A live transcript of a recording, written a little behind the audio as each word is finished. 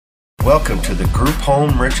Welcome to the Group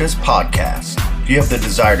Home Riches podcast. If you have the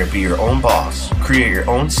desire to be your own boss, create your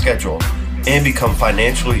own schedule, and become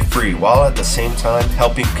financially free while at the same time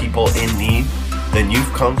helping people in need, then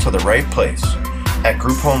you've come to the right place. At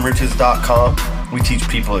GroupHomeRiches.com, we teach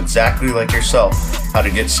people exactly like yourself how to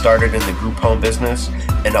get started in the group home business.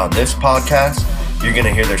 And on this podcast, you're going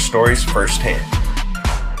to hear their stories firsthand.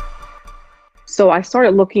 So I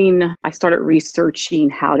started researching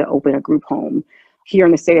how to open a group home. Here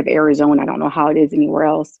in the state of Arizona, I don't know how it is anywhere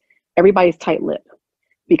else. Everybody's tight-lipped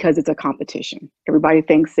because it's a competition. Everybody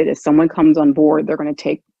thinks that if someone comes on board, they're going to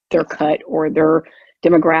take their cut or their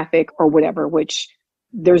demographic or whatever, which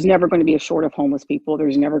there's never going to be a shortage of homeless people.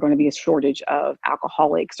 There's never going to be a shortage of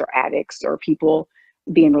alcoholics or addicts or people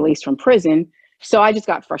being released from prison. So I just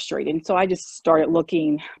got frustrated. And so I just started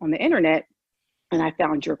looking on the internet and I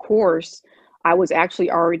found your course. I was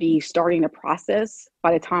actually already starting the process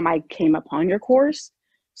by the time I came upon your course.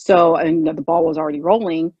 So, and the ball was already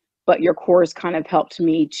rolling, but your course kind of helped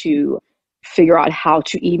me to figure out how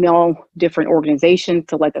to email different organizations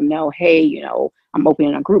to let them know, hey, I'm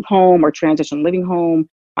opening a group home or transition living home.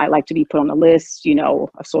 I'd like to be put on the list, of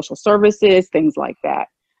social services, things like that.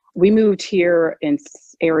 We moved here in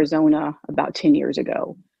Arizona about 10 years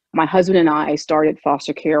ago. My husband and I started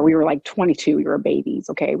foster care. We were like 22, we were babies,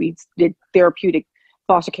 okay? We did therapeutic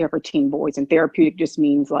foster care for teen boys, and therapeutic just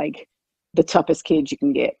means like the toughest kids you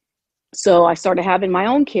can get. So I started having my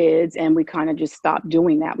own kids, and we kind of just stopped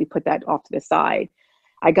doing that. We put that off to the side.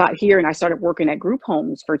 I got here and I started working at group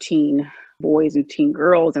homes for teen boys and teen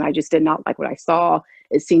girls, and I just did not like what I saw.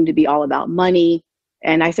 It seemed to be all about money.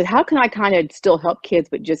 And I said, how can I kind of still help kids,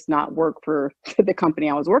 but just not work for the company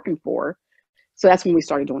I was working for? So that's when we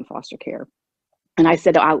started doing foster care. And I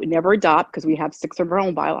said I would never adopt because we have 6 of our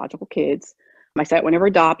own biological kids. I said I would never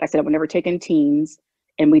adopt. I said I would never take in teens.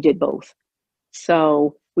 And we did both.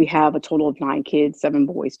 So we have a total of 9 kids, 7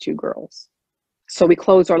 boys, 2 girls. So we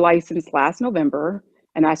closed our license last November.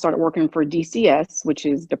 And I started working for DCS, which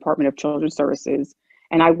is Department of Children's Services.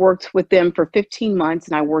 And I worked with them for 15 months.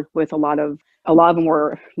 And I worked with a lot of them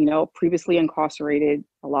were, previously incarcerated.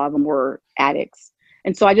 A lot of them were addicts.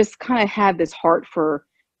 And so I just kind of had this heart for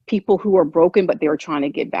people who are broken, but they were trying to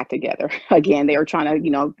get back together. Again, they were trying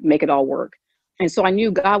to, make it all work. And so I knew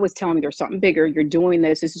God was telling me there's something bigger. You're doing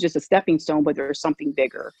this. This is just a stepping stone, but there's something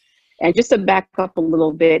bigger. And just to back up a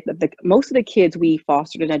little bit, most of the kids we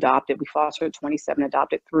fostered and adopted, we fostered 27,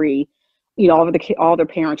 adopted 3, all their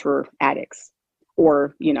parents were addicts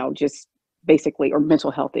or, just basically, or mental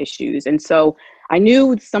health issues. And so I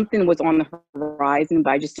knew something was on the horizon, but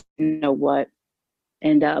I just didn't know what.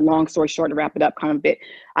 And long story short, to wrap it up kind of a bit,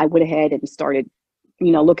 I went ahead and started,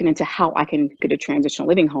 looking into how I can get a transitional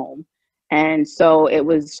living home. And so it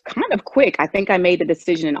was kind of quick. I think I made the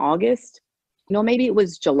decision in August. Maybe it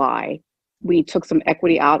was July. We took some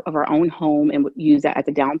equity out of our own home and used that as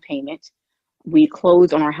a down payment. We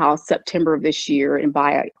closed on our house September of this year. And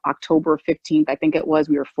by October 15th, I think it was,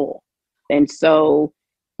 we were full. And so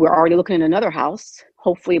we're already looking at another house.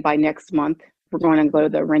 Hopefully by next month, we're going to go to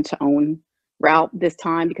the rent to own route this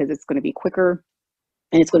time because it's going to be quicker,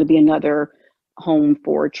 and it's going to be another home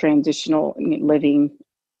for transitional living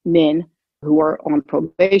men who are on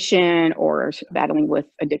probation or battling with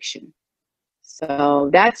addiction.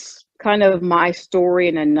 So that's kind of my story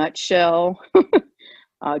in a nutshell.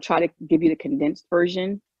 Try to give you the condensed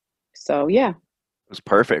version. So yeah, it was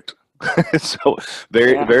perfect. So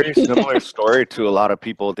very similar story to a lot of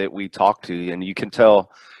people that we talk to, and you can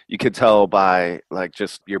tell by like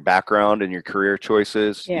just your background and your career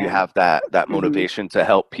choices, you have that motivation to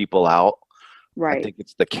help people out. Right. I think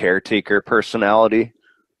it's the caretaker personality,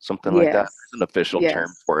 something like that. There's an official term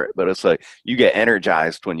for it, but it's like you get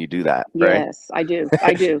energized when you do that, right? Yes, I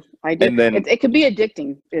do. And then it could be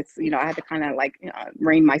addicting. It's, I had to kind of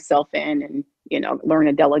rein myself in and, learn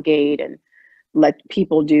to delegate and let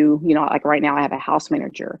people do, like right now I have a house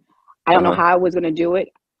manager. I don't know how I was going to do it.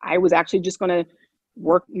 I was actually just going to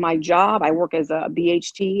work my job. I work as a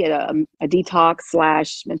BHT at a detox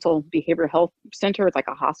 / mental behavioral health center. It's like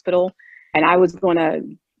a hospital. And I was going to,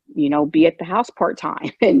 be at the house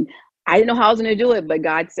part-time. And I didn't know how I was going to do it, but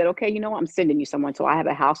God said, okay, I'm sending you someone. So I have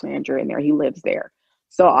a house manager in there. He lives there.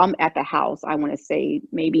 So I'm at the house, I want to say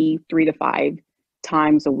maybe 3 to 5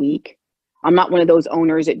 times a week. I'm not one of those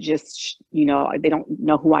owners that just, they don't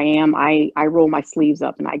know who I am. I roll my sleeves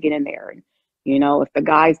up and I get in there. And, if the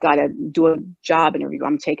guy's got to do a job interview,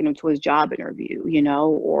 I'm taking him to his job interview,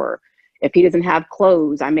 or if he doesn't have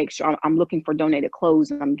clothes, I make sure I'm looking for donated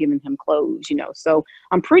clothes and I'm giving him clothes, so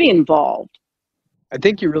I'm pretty involved. I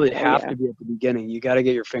think you really have to be at the beginning. You got to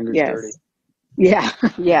get your fingers dirty. Yeah.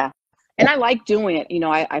 Yeah. And I like doing it.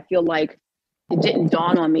 I feel like it didn't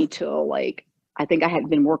dawn on me till like, I think I had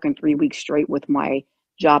been working 3 weeks straight with my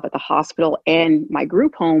job at the hospital and my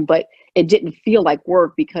group home, but it didn't feel like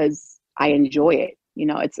work because I enjoy it.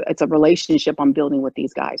 It's a relationship I'm building with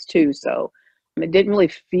these guys too. So it didn't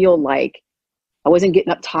really feel like I wasn't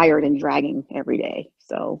getting up tired and dragging every day.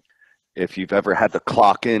 So if you've ever had to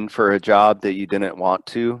clock in for a job that you didn't want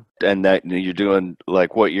to, and that you're doing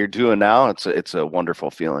like what you're doing now, it's a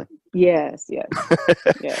wonderful feeling. yes, yes.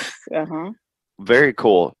 Uh-huh. Very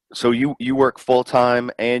cool. So you work full time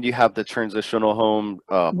and you have the transitional home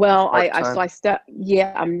Well, part time.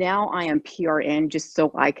 I am PRN just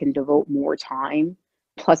so I can devote more time.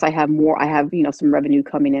 Plus I have, some revenue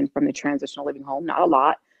coming in from the transitional living home, not a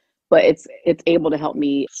lot, but it's able to help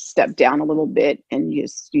me step down a little bit and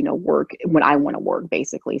just, work when I want to work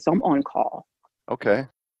basically. So I'm on call. Okay.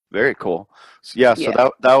 Very cool. So, yeah, so Yeah.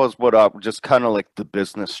 that was what just kind of like the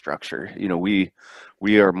business structure.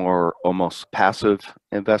 We are more almost passive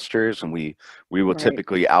investors, and we will Right.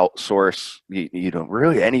 typically outsource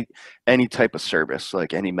really any type of service,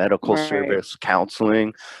 like any medical Right. service,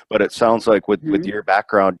 counseling. But it sounds like with Mhm. your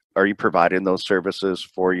background, are you providing those services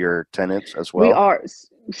for your tenants as We well? are.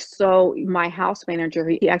 So my house manager,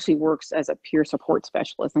 he actually works as a peer support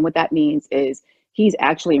specialist. And what that means is he's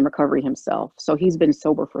actually in recovery himself. So he's been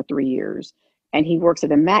sober for 3 years and he works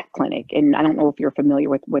at a MAT clinic. And I don't know if you're familiar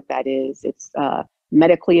with what that is. It's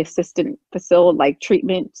medically assisted facility, like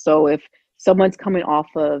treatment. So if someone's coming off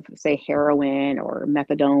of, say, heroin or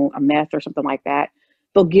methadone, a meth or something like that,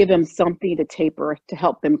 they'll give them something to taper to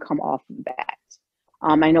help them come off of that.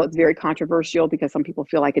 I know it's very controversial because some people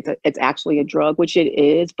feel like it's actually a drug, which it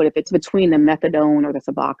is. But if it's between the methadone or the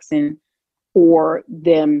Suboxone or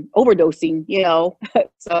them overdosing,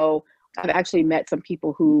 so I've actually met some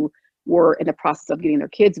people who were in the process of getting their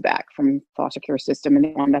kids back from foster care system, and they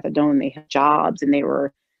were on methadone. And they had jobs, and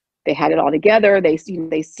they had it all together.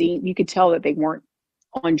 You could tell that they weren't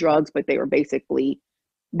on drugs, but they could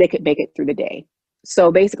make it through the day.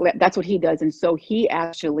 So basically, that's what he does. And so he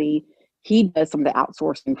does some of the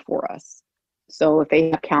outsourcing for us. So if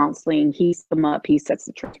they have counseling, he sets them up, he sets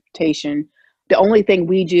the transportation. The only thing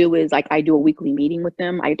we do is like I do a weekly meeting with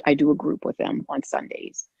them. I do a group with them on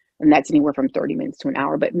Sundays, and that's anywhere from 30 minutes to an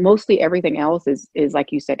hour. But mostly everything else is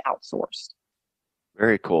like you said, outsourced.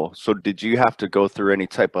 Very cool. So did you have to go through any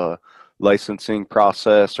type of licensing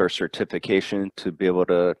process or certification to be able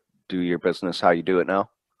to do your business how you do it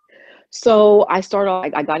now? So I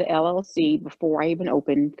got an LLC before I even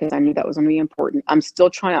opened because I knew that was going to be important.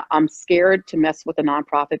 I'm scared to mess with a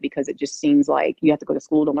nonprofit because it just seems like you have to go to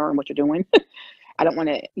school to learn what you're doing. I don't want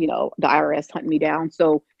to, the IRS hunt me down.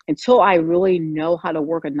 So until I really know how to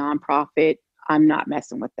work a nonprofit, I'm not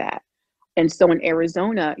messing with that. And so in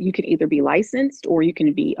Arizona, you can either be licensed or you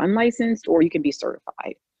can be unlicensed or you can be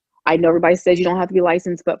certified. I know everybody says you don't have to be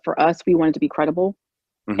licensed, but for us, we wanted to be credible.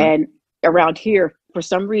 Hmm. And around here, for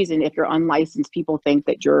some reason, if you're unlicensed, people think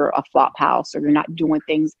that you're a flop house or you're not doing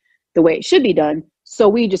things the way it should be done. So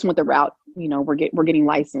we just went the route, we're getting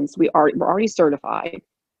licensed. We're already certified.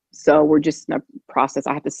 So we're just in the process.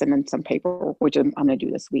 I have to send them some paperwork, which I'm going to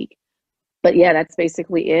do this week. But yeah, that's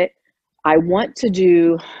basically it. I want to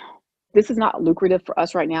do, this is not lucrative for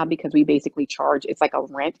us right now because we basically charge, it's like a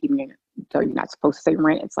rent, even though you're not supposed to say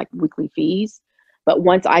rent, it's like weekly fees. But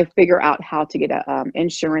once I figure out how to get a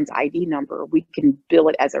insurance ID number, we can bill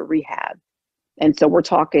it as a rehab. And so we're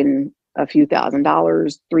talking a few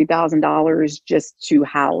 $1,000s, $3,000 just to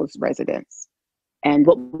house residents. And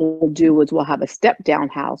what we'll do is we'll have a step down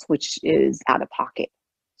house, which is out of pocket.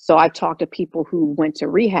 So I've talked to people who went to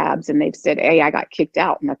rehabs and they've said, hey, I got kicked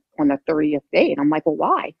out on the 30th day. And I'm like, well,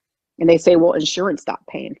 why? And they say, well, insurance stopped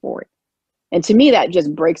paying for it. And to me, that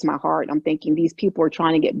just breaks my heart. I'm thinking these people are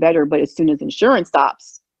trying to get better, but as soon as insurance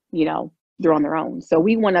stops, they're on their own. So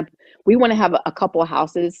we want to have a couple of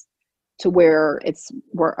houses to where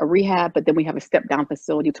we're a rehab, but then we have a step down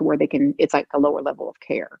facility to where it's like a lower level of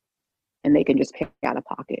care and they can just pay out of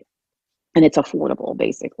pocket and it's affordable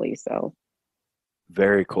basically. So.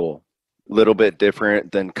 Very cool. Little bit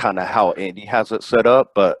different than kind of how Andy has it set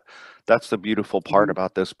up, but that's the beautiful part Mhm.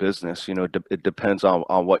 about this business. It depends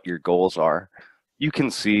on what your goals are. You can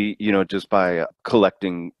see, just by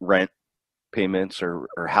collecting rent payments or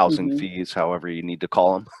housing Mhm. fees, however you need to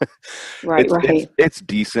call them, Right, it's right, it's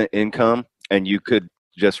decent income, and you could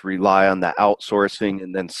just rely on the outsourcing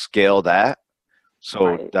and then scale that. So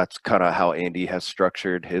right. that's kind of how Andy has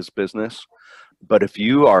structured his business. But if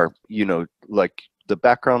you are, like the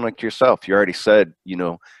background like yourself, you already said,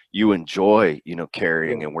 you enjoy,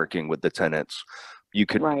 carrying and working with the tenants. You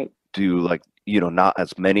could Right. do like not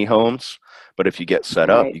as many homes, but if you get set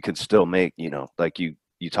up, Right. you can still make, like you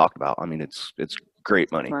talked about. I mean, it's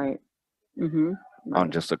great money Right. Mm-hmm. on Right.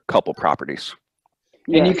 just a couple properties.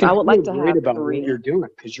 And you Yes, can I would feel like to great have about what you're 3. doing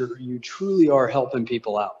because you truly are helping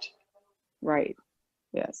people out. Right.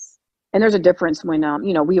 Yes. And there's a difference when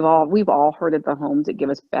we've all heard of the homes that give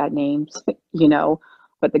us bad names,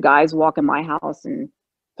 but the guys walk in my house and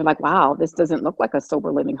they're like, "Wow, this doesn't look like a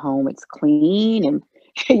sober living home. It's clean and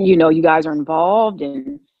you guys are involved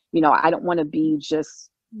and I don't want to be just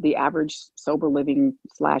the average sober living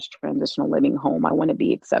 / transitional living home. I want to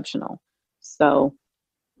be exceptional." So,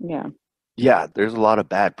 yeah. Yeah, there's a lot of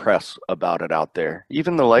bad press about it out there.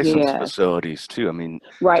 Even the licensed Yes. facilities too. I mean,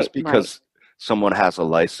 Right, just right. because someone has a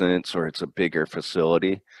license or it's a bigger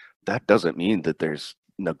facility, that doesn't mean that there's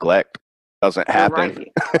neglect. Doesn't You're happen.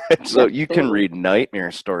 right. So you can Absolutely. read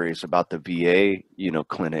nightmare stories about the VA,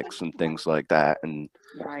 clinics and things like that. And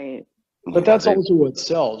Right. But that's also what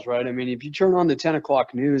sells, right? I mean, if you turn on the 10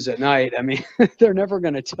 o'clock news at night, I mean, they're never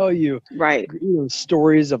going to tell you, Right.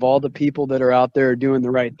 stories of all the people that are out there doing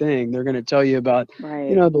the right thing. They're going to tell you about,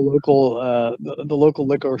 Right. the local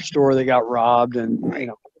liquor store that got robbed and, Right.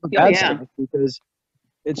 the Oh, bad yeah. stuff because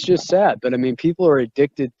it's just sad. But I mean, people are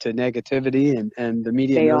addicted to negativity and the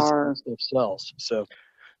media They knows that are. stuff sells. So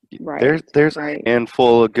Right. there's a Right.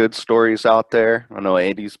 handful of good stories out there. I know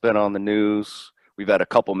Andy's been on the news. We've had a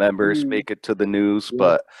couple members Mm. make it to the news, yeah.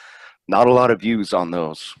 but not a lot of views on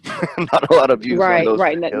those. Not a lot of views on Right. those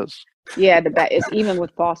Right. videos. Yeah, it's even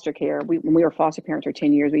with foster care. When we were foster parents for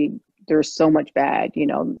 10 years, there's so much bad,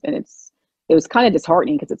 and it was kind of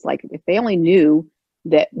disheartening because it's like if they only knew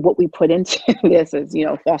that what we put into this is,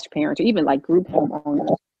 foster parents or even like group home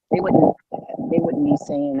owners, they wouldn't be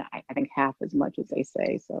saying I think half as much as they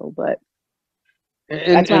say. So, but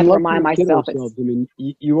And that's when I have to let's remind not kid myself ourselves. I mean,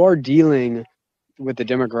 you are dealing with a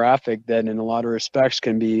demographic that in a lot of respects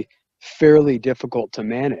can be fairly difficult to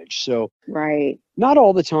manage. So right. not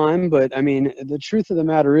all the time, but I mean, the truth of the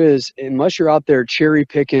matter is, unless you're out there cherry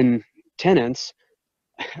picking tenants,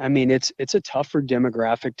 I mean, it's a tougher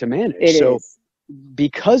demographic to manage. It So is.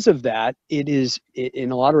 because of that,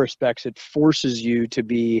 in a lot of respects, it forces you to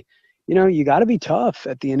be, you got to be tough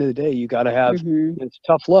at the end of the day. You got to have, Hmm. it's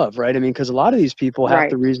tough love, right? I mean, because a lot of these people, half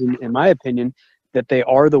the Right. reason, in my opinion, that they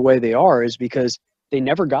are the way they are is because they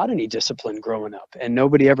never got any discipline growing up and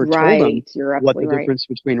nobody ever told them Right. You're what the absolutely right. difference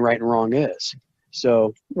between right and wrong is.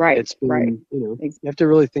 So Right. it's Right. been, you have to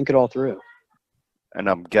really think it all through. And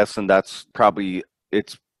I'm guessing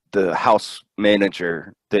it's the house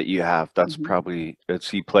manager that you have. That's Hmm. probably, does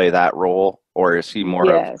he play that role or is he more of,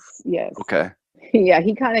 Yes. Yes. okay, Yeah,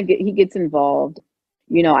 he gets involved.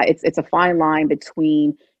 It's a fine line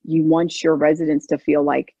between you want your residents to feel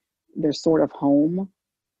like they're sort of home.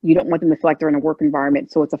 You don't want them to feel like they're in a work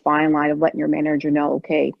environment. So it's a fine line of letting your manager know,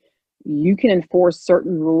 okay, you can enforce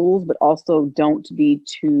certain rules, but also don't be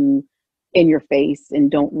too in your face and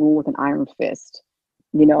don't rule with an iron fist.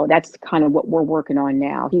 That's kind of what we're working on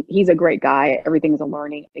now. He's a great guy. Everything's a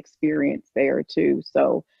learning experience there too.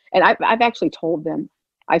 So, and I've actually told them,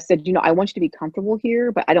 I've said, I want you to be comfortable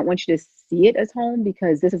here, but I don't want you to see it as home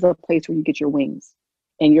because this is a place where you get your wings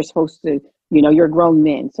and you're supposed to, you're grown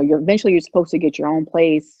men. So you're supposed to get your own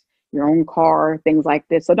place, your own car, things like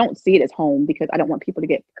this. So don't see it as home because I don't want people to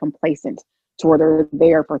get complacent to where they're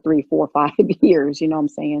there for 3, 4, 5 years. You know what I'm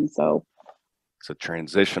saying? So it's a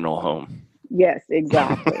transitional home. yes,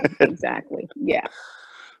 exactly. Exactly. Yeah. But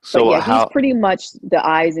So yeah, he's how, pretty much the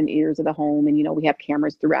eyes and ears of the home. And, we have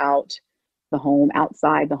cameras throughout the home,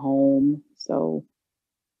 outside the home. So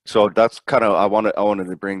that's kind of, I wanted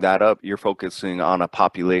to bring that up. You're focusing on a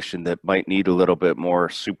population that might need a little bit more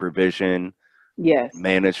supervision, yes,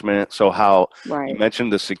 management. So how, you right.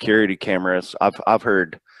 mentioned the security cameras. I've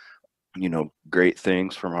heard, great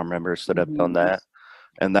things from our members that have done Hmm. that.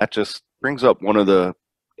 And that just brings up one of the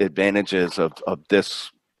advantages of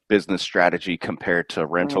this business strategy compared to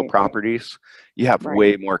rental Right, properties. You have right.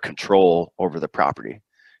 way more control over the property.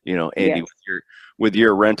 Andy, Yes, with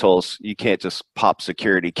your rentals, you can't just pop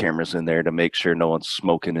security cameras in there to make sure no one's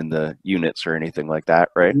smoking in the units or anything like that,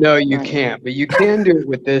 right? No, you right. can't, but you can do it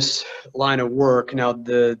with this line of work. Now,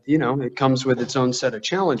 it comes with its own set of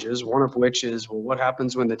challenges. One of which is, well, what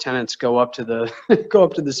happens when the tenants go up to the go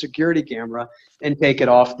up to the security camera and take it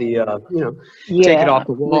off the, take it Yeah, off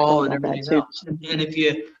the we were wall talking and about that everything too. else.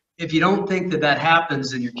 And if you don't think that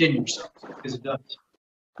happens, then you're kidding yourself because it does.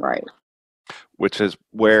 Right. Which is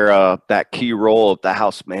where that key role of the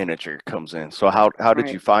house manager comes in. So how did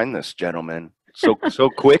Right. you find this gentleman so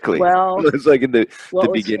quickly? Well, It's like in the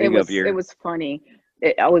it beginning of was your. funny.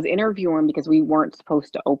 I was interviewing because we weren't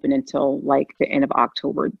supposed to open until like the end of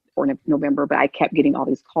October or November, but I kept getting all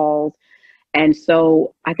these calls. And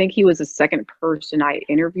so I think he was the second person I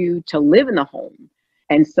interviewed to live in the home.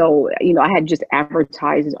 And so, I had just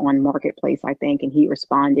advertised on Marketplace, I think, and he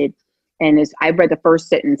responded. And I read the first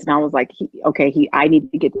sentence and I was like, I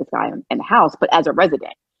need to get this guy in the house, but as a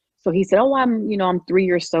resident. So he said, oh, I'm 3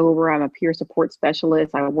 years sober. I'm a peer support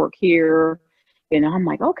specialist. I work here. I'm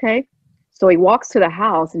like, okay. So he walks to the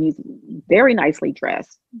house and he's very nicely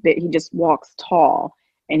dressed. That he just walks tall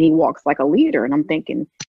and he walks like a leader. And I'm thinking,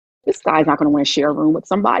 this guy's not going to want to share a room with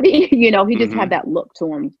somebody. He just had that look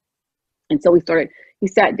to him. And so he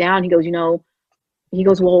sat down. He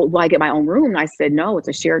goes, well, will I get my own room? And I said, no, it's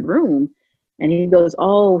a shared room. And he goes,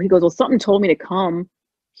 well, something told me to come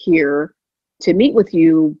here to meet with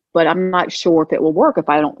you, but I'm not sure if it will work if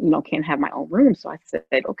I don't, can't have my own room. So I said,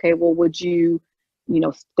 okay, well, would you,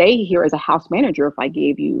 stay here as a house manager if I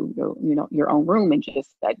gave you, your own room and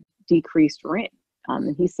just that decreased rent?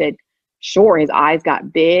 And he said, sure. His eyes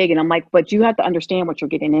got big. And I'm like, but you have to understand what you're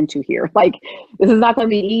getting into here. Like, this is not going to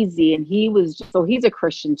be easy. And he's a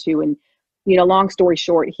Christian too. And, long story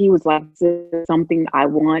short, he was like, this is something I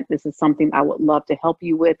want. This is something I would love to help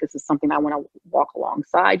you with. This is something I want to walk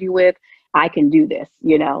alongside you with. I can do this,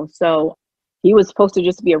 So he was supposed to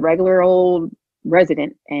just be a regular old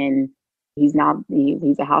resident, and he's not.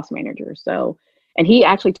 He's a house manager. So, and he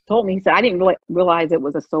actually told me, he said, I didn't really realize it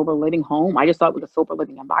was a sober living home. I just thought it was a sober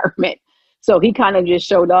living environment. So he kind of just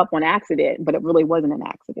showed up on accident, but it really wasn't an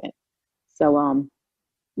accident. So,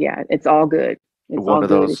 yeah, it's all good. It's all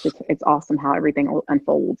good. It's awesome how everything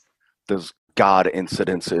unfolds. Those God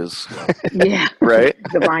incidences. Yeah. Right?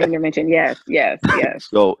 Divine intervention. Yes.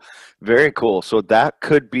 So very cool. So that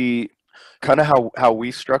could be kind of how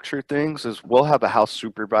we structure things is we'll have a house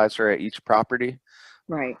supervisor at each property.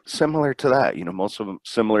 Right. Similar to that, most of them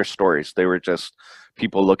similar stories. They were just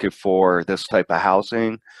people looking for this type of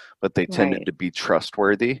housing, but they tended to be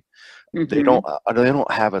trustworthy. Mm-hmm. They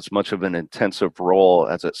don't have as much of an intensive role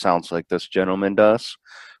as it sounds like this gentleman does.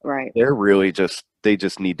 Right. They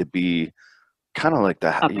just need to be kind of like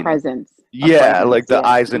the presence. Like the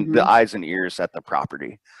eyes Mm-hmm. the eyes and ears at the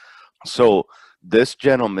property. So this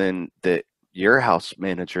gentleman that your house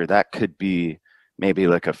manager, that could be maybe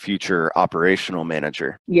like a future operational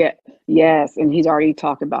manager. Yeah. Yes. And he's already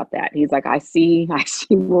talked about that. He's like, I see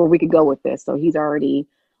where we could go with this. So he's already,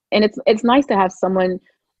 and it's nice to have someone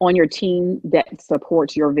on your team that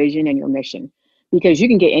supports your vision and your mission, because you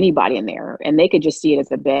can get anybody in there and they could just see it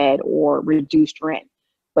as a bed or reduced rent.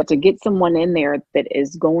 But to get someone in there that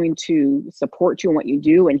is going to support you in what you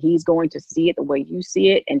do, and he's going to see it the way you see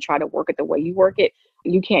it and try to work it the way you work it,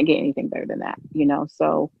 you can't get anything better than that,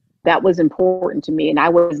 So that was important to me, and I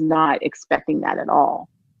was not expecting that at all,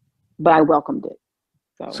 but I welcomed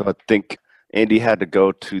it. So I think Andy had to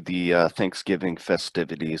go to the Thanksgiving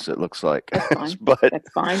festivities, it looks like. That's fine. But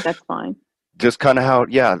That's fine. Just kind of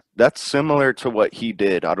how, that's similar to what he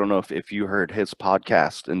did. I don't know if you heard his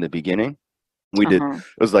podcast in the beginning. We did. It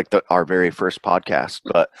was like our very first podcast,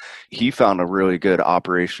 but he found a really good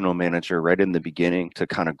operational manager right in the beginning to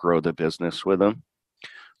kind of grow the business with him.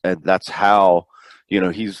 And that's how,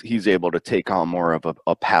 he's able to take on more of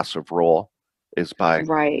a passive role, is by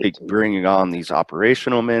bringing on these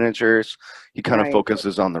operational managers. He kind of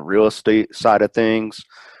focuses on the real estate side of things,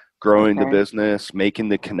 growing the business, making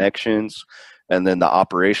the connections. And then the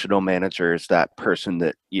operational manager is that person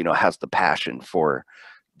that, has the passion for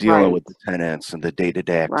dealing with the tenants and the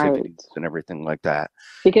day-to-day activities and everything like that.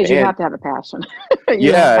 Because you have to have a passion.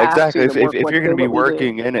 Exactly. If you're going to be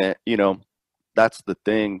working in it, that's the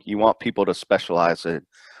thing. You want people to specialize in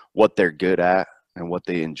what they're good at and what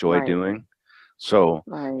they enjoy doing. So,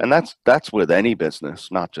 and that's with any business,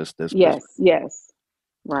 not just this business. Yes.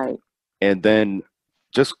 Right. And then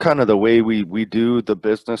just kind of the way we do the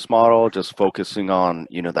business model, just focusing on,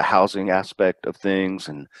 the housing aspect of things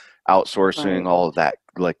and outsourcing all of that,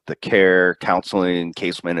 like the care, counseling,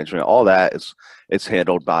 case management, all that it's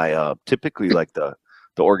handled by typically like the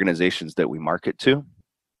organizations that we market to.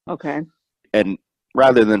 Okay. And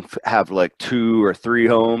rather than have like 2 or 3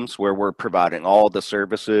 homes where we're providing all the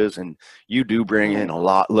services, and you do bring in a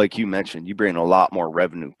lot, like you mentioned, you bring a lot more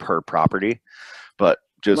revenue per property, but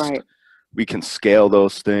just we can scale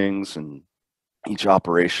those things, and each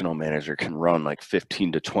operational manager can run like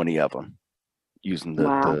 15 to 20 of them using the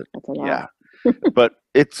that's a lot. But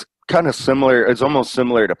it's kind of similar. It's almost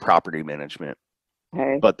similar to property management.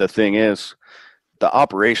 Okay. But the thing is, the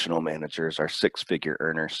operational managers are 6-figure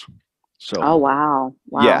earners. So. Oh wow.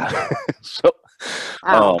 Yeah. So.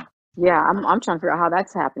 Wow. Yeah, I'm trying to figure out how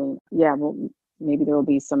that's happening. Yeah. Well, maybe there will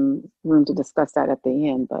be some room to discuss that at the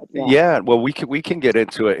end, but yeah. Yeah, well, we can get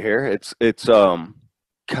into it here. It's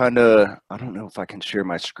kind of, I don't know if I can share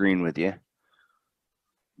my screen with you. Let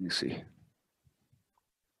me see.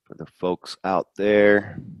 For the folks out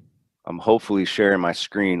there, I'm hopefully sharing my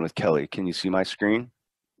screen with Kelly. Can you see my screen?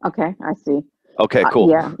 Okay, I see. Okay, cool.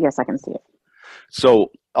 Yeah, yes, I can see it.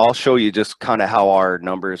 So I'll show you just kind of how our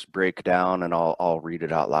numbers break down, and I'll read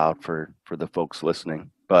it out loud for the folks listening.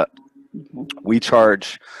 But we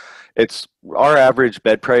charge, our average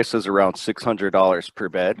bed price is around $600 per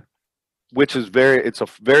bed, which is very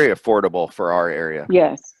affordable for our area.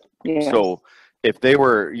 Yes. Yes. So if they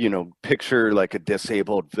were, picture like a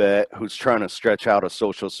disabled vet who's trying to stretch out a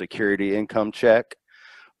Social Security income check,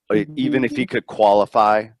 even if he could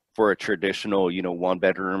qualify for a traditional,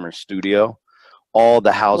 1-bedroom or studio, all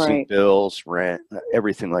the housing bills, rent,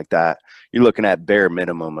 everything like that, you're looking at bare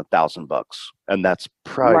minimum $1,000, and that's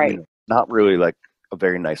probably not really like a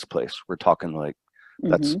very nice place. We're talking like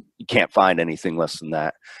you can't find anything less than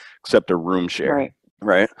that except a room share,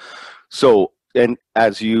 right? So, and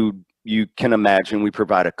as you can imagine, we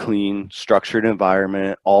provide a clean, structured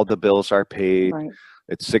environment. All the bills are paid.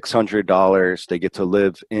 It's $600. They get to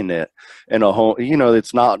live in it in a home.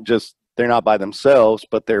 It's not just, they're not by themselves,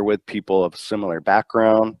 but they're with people of similar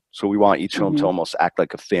background. So we want each home to almost act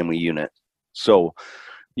like a family unit. So,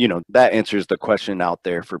 that answers the question out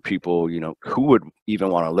there for people, who would even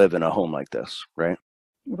want to live in a home like this, right?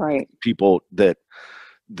 Right. People that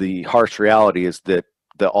the harsh reality is that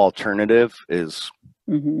the alternative is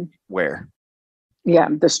where? Yeah,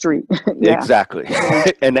 the street. Exactly.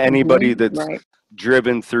 And anybody that's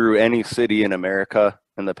driven through any city in America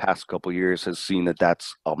in the past couple of years has seen that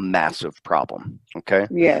that's a massive problem. Okay.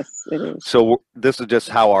 Yes, it is. So this is just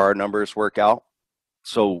how our numbers work out.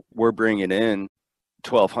 So we're bringing in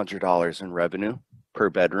 $1,200 in revenue per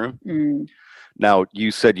bedroom. Now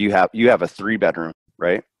you said you have a 3-bedroom,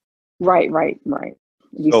 right? Right.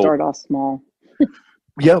 We start off small.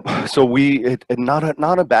 Yep. So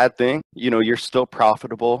not a bad thing. You're still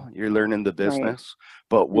profitable. You're learning the business,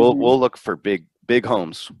 but we'll look for big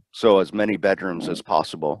homes. So as many bedrooms as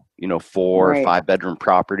possible. 4 or 5-bedroom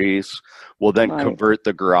properties. We'll then convert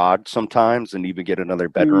the garage sometimes and even get another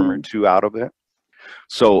bedroom or 2 out of it.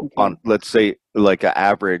 So on, let's say, like an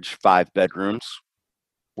average 5 bedrooms,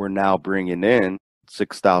 we're now bringing in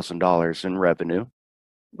 $6,000 in revenue.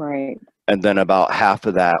 Right. And then about half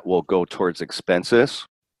of that will go towards expenses.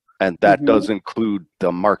 And that does include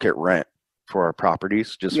the market rent for our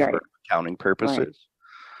properties, just for accounting purposes.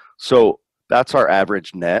 So that's our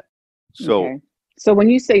average net. So So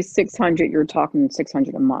when you say 600, you're talking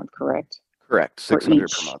 600 a month, correct? Correct.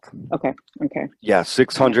 600 per month. Okay. Yeah,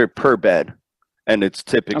 600 per bed. And it's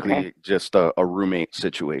typically just a roommate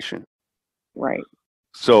situation. Right.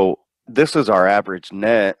 So this is our average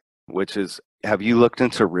net, which is, have you looked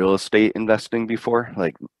into real estate investing before?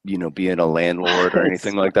 Like, being a landlord or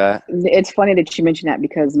anything like that? It's funny that you mentioned that,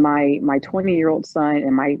 because my 20-year-old son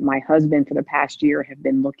and my husband for the past year have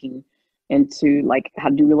been looking into like how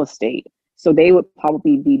to do real estate. So they would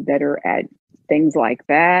probably be better at things like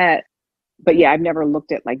that. But yeah, I've never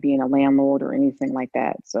looked at like being a landlord or anything like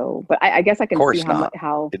that. So, but I guess I can see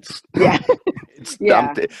how it's yeah.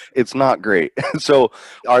 It's not great. So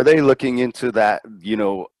are they looking into that,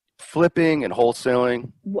 flipping and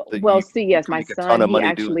wholesaling? Well, yes, my son, he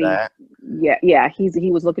actually,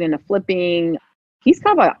 he was looking into flipping. He's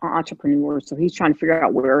kind of an entrepreneur, so he's trying to figure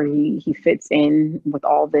out where he fits in with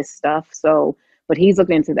all this stuff. So, but he's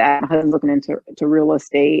looking into that. My husband's looking into real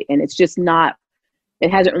estate, and it's just not, it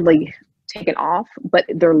hasn't really taken off, but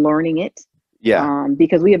they're learning it. Yeah.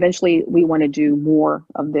 Because we want to do more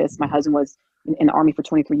of this. My husband was in the Army for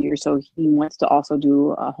 23 years, so he wants to also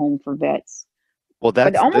do a home for vets. Well, but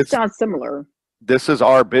it almost sounds similar. This is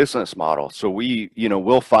our business model. So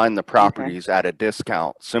we'll find the properties at a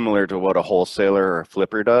discount, similar to what a wholesaler or a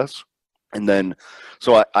flipper does. And then,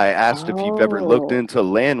 so I asked if you've ever looked into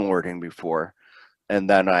landlording before. And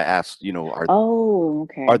then I asked,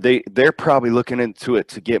 they're probably looking into it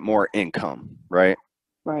to get more income, right?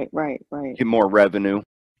 Right. Get more revenue,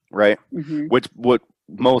 right? Which what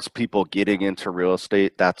most people getting into real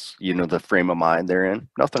estate, that's, the frame of mind they're in.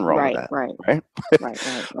 Nothing wrong with that.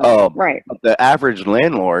 Right. The average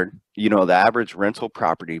landlord, the average rental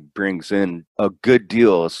property brings in a good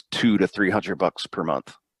deal is $200 to $300 per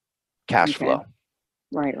month cash flow.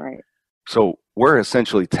 Right. So we're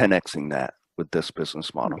essentially 10xing that with this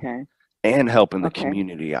business model and helping the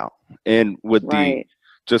community out. And with the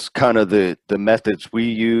just kind of the methods we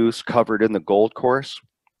use covered in the gold course.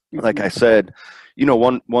 Like I said,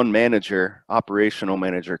 one manager, operational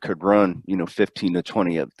manager, could run, 15 to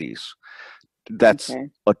 20 of these. That's Okay.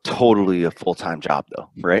 totally a full-time job though,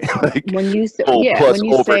 right? Like When you say, full yeah, plus when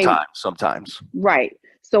you say, overtime sometimes. right.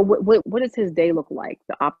 So what does his day look like?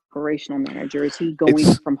 The operational manager, is he going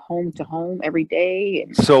It's from home to home every day?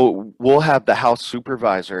 And so we'll have the house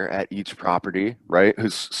supervisor at each property, right?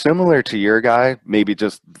 Who's similar to your guy, maybe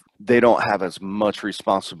just they don't have as much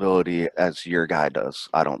responsibility as your guy does,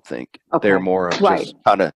 I don't think. They're okay, more of right. just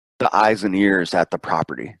kind of the eyes and ears at the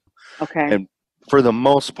property. Okay. And for the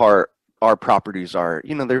most part, our properties are,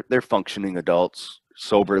 they're functioning adults,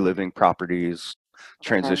 sober living properties,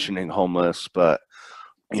 Okay. transitioning homeless, but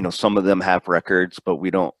some of them have records, but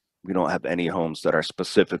we don't have any homes that are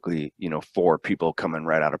specifically, for people coming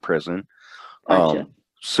right out of prison. Gotcha.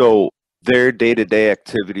 So their day-to-day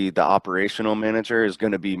activity, the operational manager is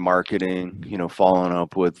going to be marketing, following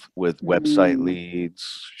up with website Mm,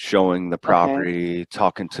 leads, showing the okay. property,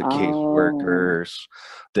 talking to Oh, caseworkers.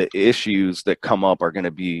 The issues that come up are going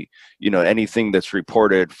to be, anything that's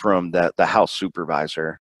reported from the house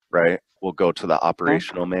supervisor, right, will go to the okay.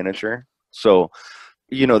 operational manager. So,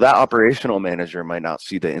 that operational manager might not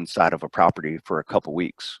see the inside of a property for a couple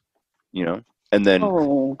weeks, and then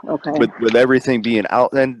Oh, okay. with everything being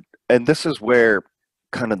out, and this is where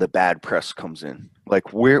kind of the bad press comes in.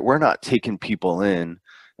 Like we're not taking people in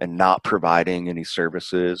and not providing any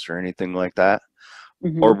services or anything like that,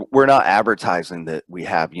 Hmm. or we're not advertising that we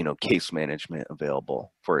have case management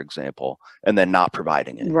available, for example, and then not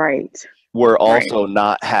providing it. Right. We're Right. also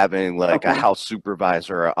not having like a Okay. house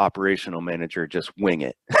supervisor or operational manager just wing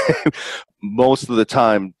it. Most of the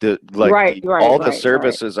time, Right. Right. all the Right. Right.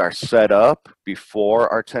 services are set up before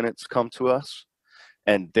our tenants come to us,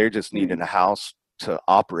 and they're just Mm, needing a house to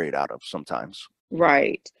operate out of sometimes.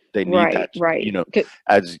 right. They need Right. that, Right.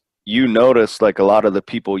 as you notice, like a lot of the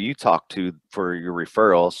people you talk to for your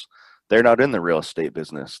referrals, they're not in the real estate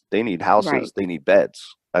business. They need houses, Right. they need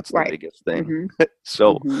beds. That's the Right. biggest thing. Hmm.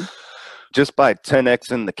 So Hmm. just by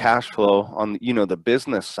 10x in the cash flow on the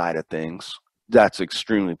business side of things, that's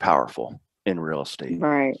extremely powerful in real estate.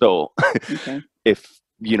 Right. So Okay. if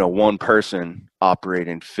one person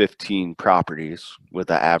operating 15 properties with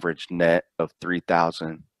an average net of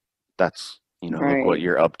 3,000, that's look what Right.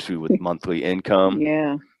 you're up to with monthly income.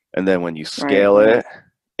 Yeah. And then when you Right. scale Right. it,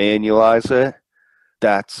 annualize it,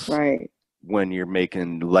 that's Right. when you're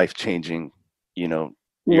making life-changing, you're in a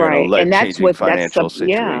Right. And that's life-changing with that's financial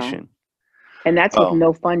yeah. situation. And that's with um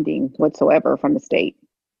no funding whatsoever from the state.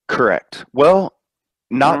 Correct. Well,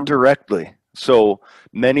 not Wow. directly. So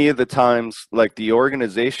many of the times, like the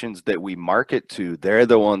organizations that we market to, they're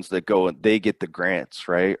the ones that go and they get the grants,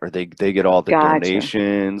 right? Or they get all the Gotcha.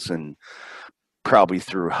 donations, and probably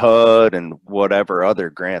through HUD and whatever other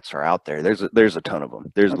grants are out there. There's a ton of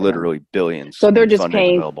them. There's Okay. literally billions So they're in just funding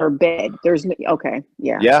paying for available. bed. There's no, okay.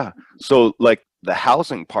 Yeah. Yeah. So like the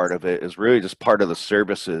housing part of it is really just part of the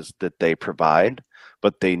services that they provide,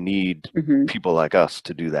 but they need Hmm. people like us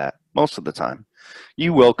to do that most of the time.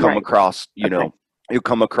 You will come Right. across, Okay. you'll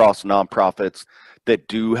come across nonprofits that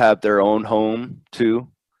do have their own home too,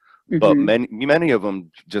 but Hmm. many of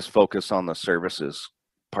them just focus on the services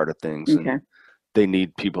part of things, Okay. and they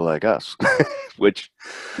need people like us, which,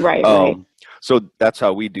 Right. Right. um, so that's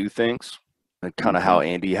how we do things, and kind of Okay. how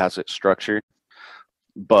Andy has it structured.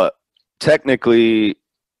 But technically,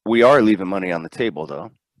 we are leaving money on the table,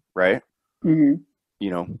 though, right? Hmm.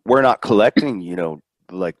 We're not collecting,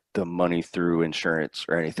 like the money through insurance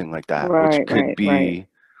or anything like that, which Right. could Right. Right.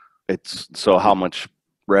 be, so how much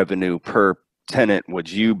revenue per tenant would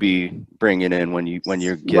you be bringing in when you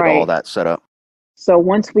get all Right. that set up? So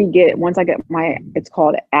once I get my, it's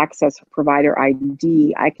called access provider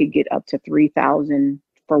ID, I could get up to 3,000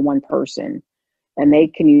 for one person, and they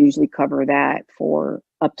can usually cover that for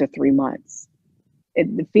up to 3 months.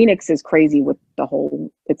 The Phoenix is crazy with the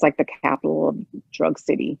whole, it's like the capital of drug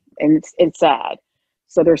city, and it's sad.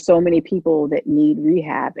 So there's so many people that need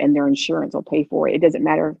rehab, and their insurance will pay for it. It doesn't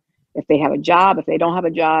matter if they have a job, if they don't have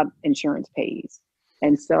a job, insurance pays.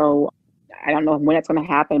 And so I don't know when it's going to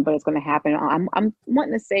happen, but it's going to happen. I'm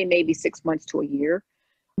wanting to say maybe 6 months to a year,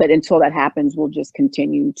 but until that happens, we'll just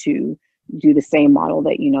continue to do the same model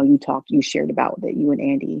that you shared about, that you and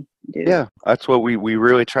Andy do. Yeah, that's what we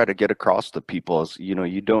really try to get across to people is,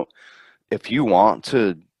 you don't, if you want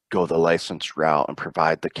to go the licensed route and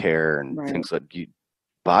provide the care and Right. things, that you,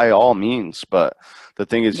 by all means, but the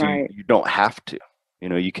thing is, you Right. you don't have to.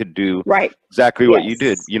 You could do Right. exactly what you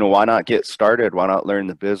did. Yes. Why not get started? Why not learn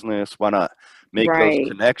the business? Why not make those Right.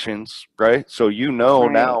 connections, right? So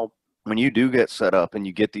Right. now when you do get set up and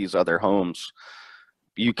you get these other homes,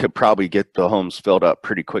 you could probably get the homes filled up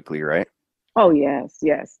pretty quickly, right? Oh, yes.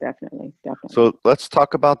 Yes. Definitely. Definitely. So let's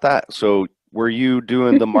talk about that. So were you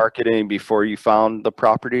doing the marketing before you found the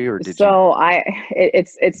property, or did you? So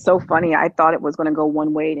it's so funny. I thought it was going to go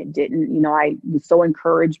one way and it didn't. You know, I was so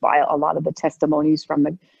encouraged by a lot of the testimonies from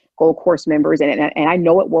the Gold Course members, and I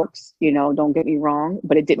know it works. You know, don't get me wrong,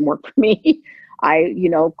 but it didn't work for me. I, you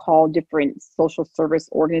know, called different social service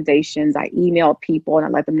organizations. I emailed people and I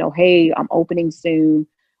let them know, hey, I'm opening soon.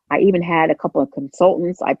 I even had a couple of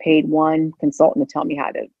consultants. I paid one consultant to tell me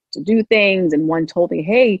how to do things, and one told me,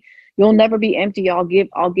 hey, you'll never be empty. I'll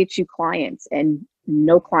get you clients. And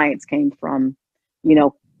no clients came from, you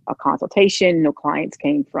know, a consultation. No clients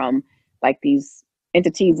came from like these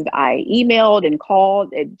entities that I emailed and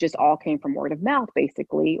called. It just all came from word of mouth,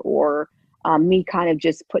 basically, or me kind of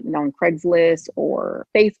just putting on Craigslist or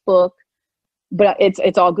Facebook. But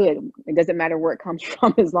it's all good. It doesn't matter where it comes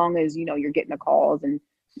from, as long as, you know, you're getting the calls and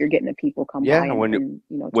you're getting the people come by and you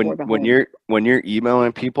know, tour the home. when you're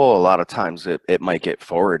emailing people, a lot of times it might get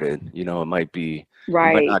forwarded. You know, it might be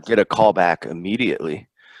right. You might not get a call back immediately.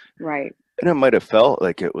 Right. And it might have felt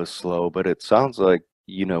like it was slow, but it sounds like,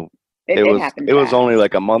 you know, it was only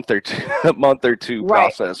like a month or two right.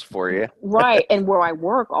 process for you. Right. And where I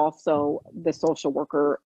work also, the social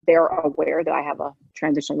worker, they're aware that I have a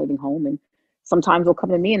transitional living home, and sometimes they'll come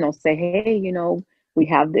to me and they'll say, hey, you know, we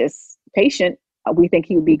have this patient, we think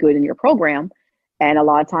he would be good in your program. And a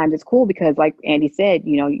lot of times it's cool because, like Andy said,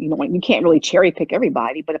 you can't really cherry pick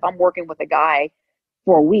everybody, but if I'm working with a guy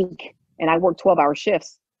for a week and I work 12-hour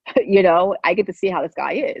shifts, you know, I get to see how this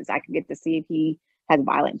guy is. I can get to see if he has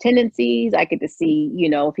violent tendencies. I get to see, you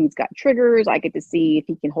know, if he's got triggers. I get to see if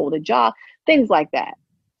he can hold a job, things like that.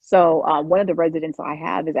 So one of the residents I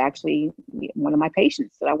have is actually one of my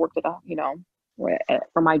patients that I worked at, you know,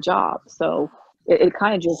 for my job. So it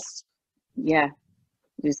kind of just,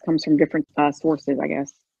 just comes from different sources, I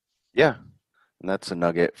guess. Yeah. And that's a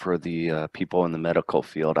nugget for the people in the medical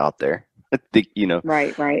field out there. I think, you know,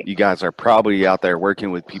 right. You guys are probably out there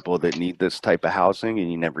working with people that need this type of housing and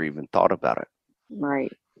you never even thought about it.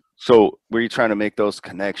 Right. So were you trying to make those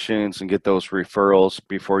connections and get those referrals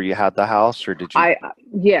before you had the house, or did you?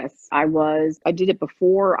 Yes, I was. I did it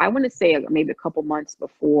before. I want to say maybe a couple months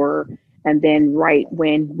before. And then right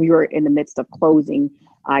when we were in the midst of closing,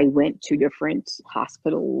 I went to different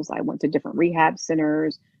hospitals. I went to different rehab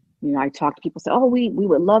centers. You know, I talked to people, say, oh, we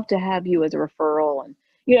would love to have you as a referral. And,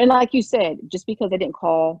 you know, and like you said, just because they haven't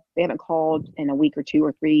called in a week or 2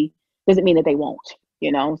 or 3, doesn't mean that they won't,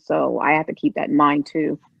 you know? So I have to keep that in mind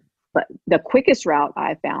too. But the quickest route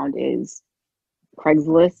I found is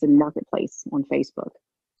Craigslist and Marketplace on Facebook.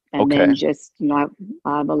 And then just, you know,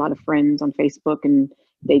 I have a lot of friends on Facebook, and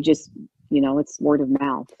they just, you know, it's word of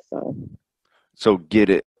mouth. So get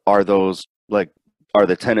it. Are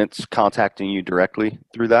the tenants contacting you directly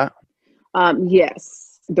through that?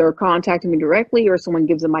 Yes, they're contacting me directly, or someone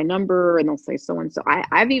gives them my number and they'll say so-and-so.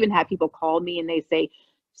 I've even had people call me and they say,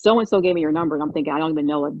 so-and-so gave me your number. And I'm thinking, I don't even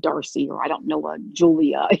know a Darcy, or I don't know a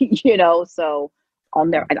Julia, you know? So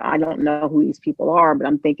I don't know who these people are, but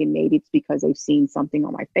I'm thinking maybe it's because they've seen something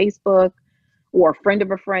on my Facebook, or a friend of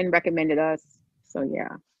a friend recommended us. So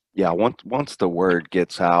yeah. Yeah, once the word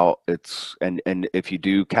gets out, and if you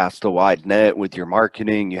do cast a wide net with your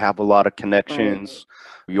marketing, you have a lot of connections.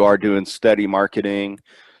 Right. You are doing steady marketing.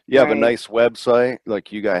 You have a nice website.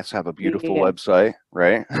 Like, you guys have a beautiful website,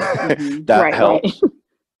 right? Mm-hmm. That helps. Right.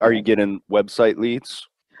 Are you getting website leads?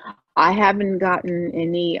 I haven't gotten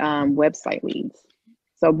any website leads.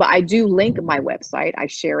 So, but I do link my website. I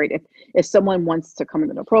share it. If someone wants to come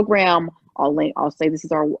into the program, I'll say, this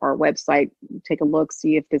is our website. Take a look,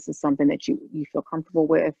 see if this is something that you feel comfortable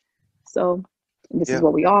with. So this is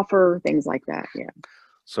what we offer, things like that. Yeah.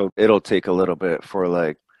 So it'll take a little bit for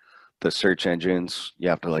like the search engines. You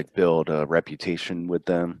have to like build a reputation with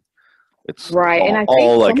them. It's right. And I think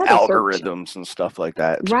all like algorithms and stuff like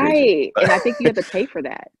that. It's right. And I think you have to pay for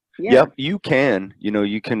that. Yeah. Yep, you can. You know,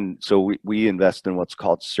 you can. So we invest in what's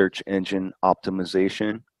called search engine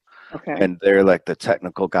optimization. Okay. And they're like the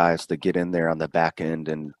technical guys that get in there on the back end,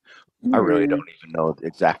 and I really don't even know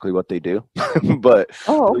exactly what they do, but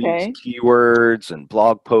they'll use keywords and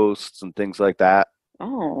blog posts and things like that.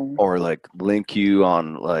 Oh. Or like link you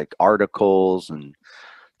on like articles, and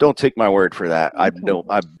don't take my word for that. Okay.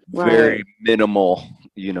 I'm very minimal,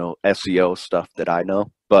 you know, SEO stuff that I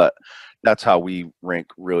know, but that's how we rank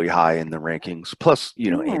really high in the rankings. Plus,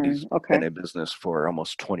 you know, Andy's been in business for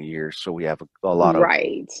almost 20 years, so we have a lot of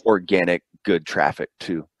organic, good traffic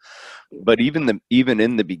too. But even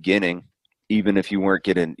in the beginning, even if you weren't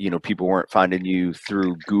getting, you know, people weren't finding you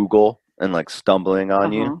through Google and like stumbling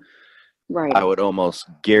on you, I would almost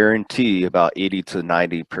guarantee about 80 to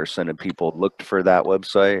 90% of people looked for that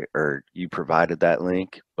website, or you provided that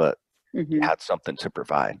link. But Mm-hmm. you had something to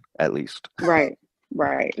provide at least. Right.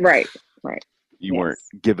 You Yes. weren't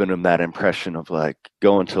giving them that impression of like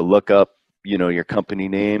going to look up, your company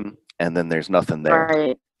name and then there's nothing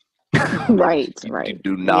there. Right. Right. You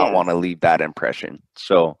do not want to leave that impression.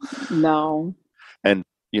 So no. And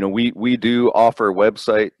we do offer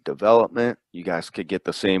website development. You guys could get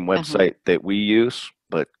the same website that we use,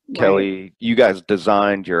 but Kelly, you guys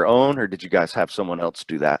designed your own, or did you guys have someone else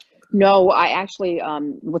do that? No, I actually,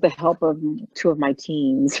 with the help of two of my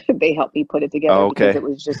teens, they helped me put it together because it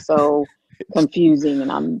was just so confusing,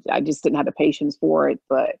 and I just didn't have the patience for it.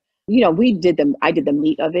 But I did the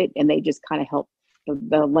meat of it, and they just kind of helped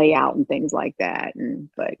the layout and things like that.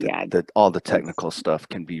 All the technical stuff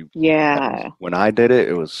can be. Yeah. When I did it,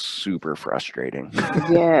 it was super frustrating.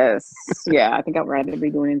 Yes. Yeah. I think I'd rather be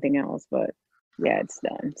doing anything else, but yeah, it's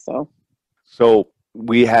done. So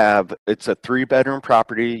it's a 3-bedroom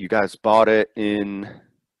property. You guys bought it in.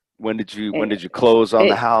 When did you close on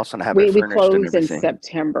the house and have it furnished and everything?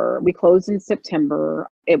 We closed in September.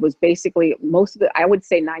 It was basically most of it. I would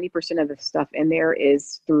say 90% of the stuff in there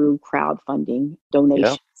is through crowdfunding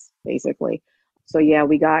donations, basically. So yeah,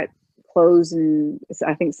 we got closed in,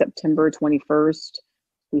 I think, September 21st.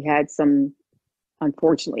 We had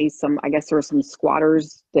unfortunately, I guess there were some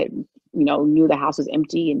squatters that, knew the house was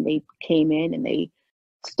empty, and they came in and they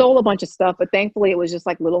stole a bunch of stuff, but thankfully it was just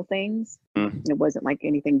like little things. It wasn't like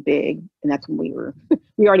anything big, and that's when we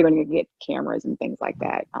already going to get cameras and things like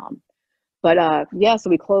that. So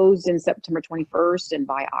we closed in September 21st, and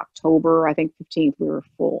by October, I think 15th, we were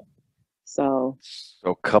full. So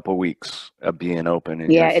a couple weeks of being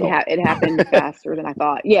open. Yeah, it happened faster than I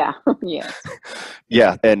thought. Yeah. Yeah.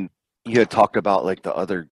 Yeah, and you had talked about like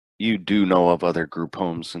you do know of other group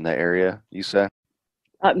homes in the area, you said?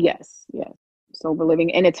 Yes. So we're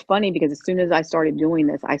living, and it's funny because as soon as I started doing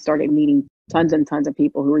this, I started meeting tons and tons of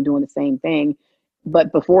people who were doing the same thing.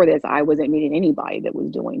 But before this, I wasn't meeting anybody that was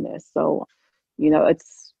doing this. So,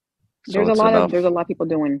 there's a lot of people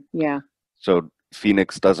doing. Yeah. So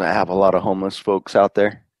Phoenix doesn't have a lot of homeless folks out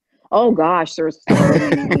there? Oh gosh, there's so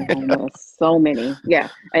many homeless, so many. Yeah.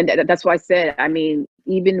 And that's why I said, I mean,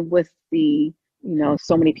 even with the,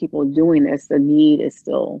 so many people doing this, the need is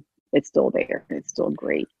still there. It's still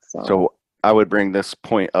great. So I would bring this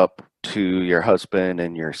point up to your husband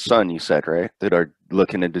and your son, you said, right? That are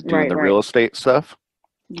looking into doing the real estate stuff.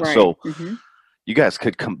 Right. So you guys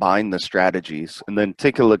could combine the strategies and then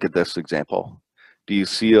take a look at this example. Do you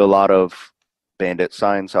see a lot of bandit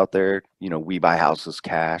signs out there? We buy houses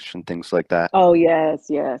cash and things like that. Oh, yes.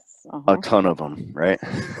 A ton of them, right?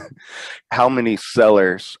 How many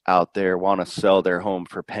sellers out there want to sell their home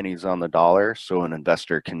for pennies on the dollar so an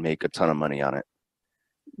investor can make a ton of money on it?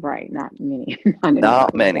 Right, not many.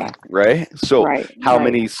 Not many, right? So how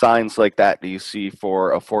many signs like that do you see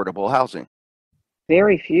for affordable housing?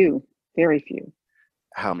 Very few.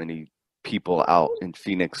 How many people out in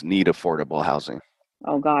Phoenix need affordable housing?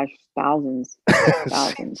 Oh gosh, thousands.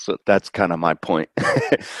 So that's kind of my point.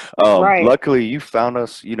 Luckily you found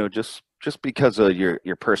us, just because of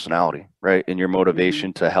your personality, right? And your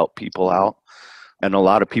motivation to help people out. And a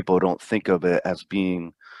lot of people don't think of it as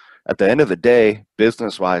being, at the end of the day,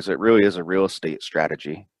 business-wise, it really is a real estate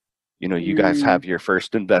strategy. You guys have your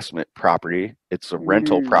first investment property. It's a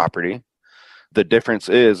rental property. The difference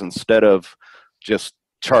is, instead of just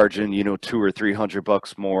charging, $200 or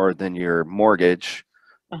 $300 more than your mortgage,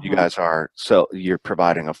 you guys you're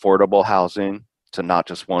providing affordable housing to not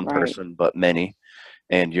just one person, but many.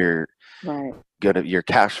 And you're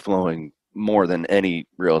cash flowing more than any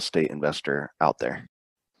real estate investor out there.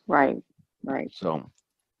 Right. So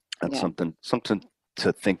that's something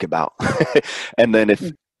to think about. And then if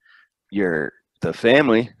the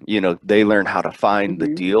family, they learn how to find the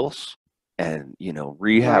deals and,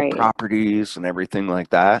 rehab properties and everything like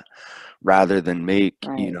that, rather than make,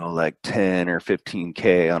 like 10 or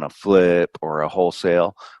 15K on a flip or a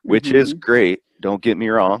wholesale, which is great. Don't get me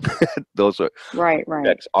wrong. Those are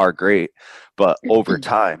are great. But over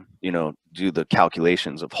time, do the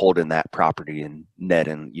calculations of holding that property and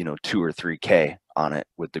netting, 2 or 3K on it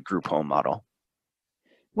with the group home model.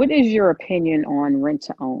 What is your opinion on rent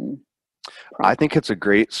to own? I think it's a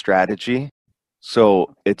great strategy.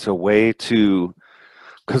 So it's a way to,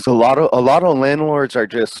 because a lot of landlords are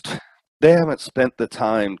just, they haven't spent the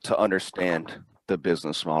time to understand the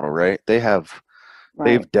business model, right?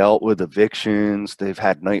 They've dealt with evictions, they've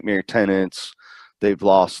had nightmare tenants, they've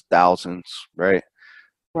lost thousands, right?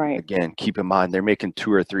 Right. Again, keep in mind they're making $200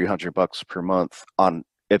 or $300 per month on,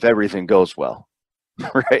 if everything goes well,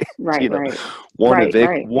 right?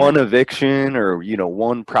 One eviction or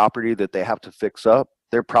one property that they have to fix up,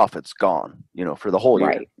 their profit's gone, for the whole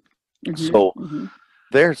year. So Mm-hmm.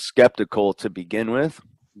 they're skeptical to begin with.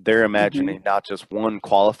 They're Mm-hmm. imagining not just one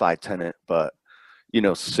qualified tenant, but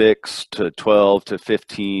 6 to 12 to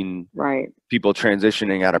 15 Right. people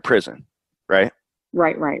transitioning out of prison, right?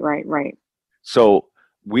 Right. So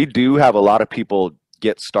we do have a lot of people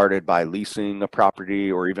get started by leasing a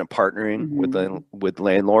property or even partnering with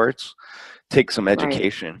landlords. Take some Right.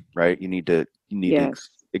 education, right? You need to Yes.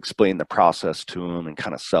 explain the process to them and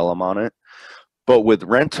kind of sell them on it. But with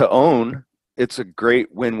rent to own, it's a great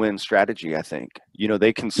win-win strategy, I think.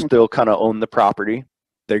 They can still kind of own the property.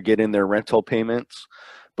 They're getting their rental payments,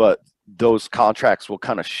 but those contracts will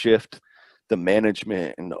kind of shift the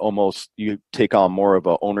management and almost you take on more of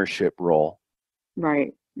an ownership role.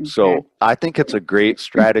 Right. Okay. So I think it's a great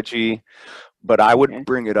strategy, but I would Okay.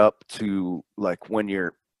 bring it up to like when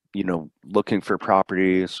you're, looking for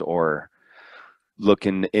properties or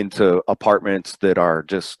looking into apartments that are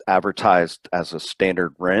just advertised as a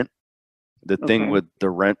standard rent. The thing Okay. with the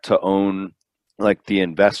rent to own, like the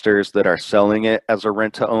investors that are selling it as a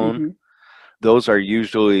rent to own, Mm-hmm. those are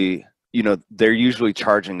usually, they're usually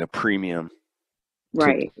charging a premium to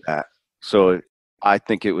do Right. that. So I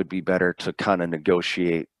think it would be better to kind of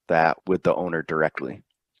negotiate that with the owner directly.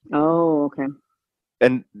 Oh, okay.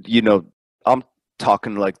 And, I'm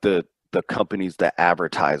talking like the companies that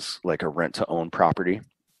advertise like a rent to own property.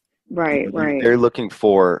 Right. They're looking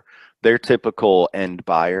for their typical end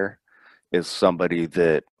buyer is somebody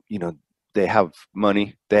that, they have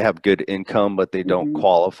money, they have good income, but they don't Mm-hmm.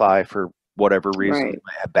 qualify for whatever reason. Right. They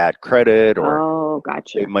might have bad credit or Oh, they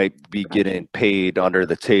gotcha. might be getting paid under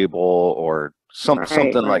the table or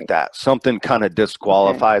something like Right. that. Something kind of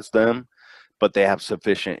disqualifies them, but they have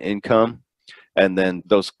sufficient income. And then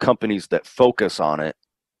those companies that focus on it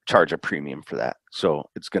charge a premium for that. So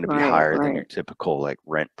it's going to be higher than your typical like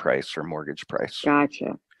rent price or mortgage price.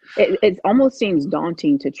 Gotcha. It almost seems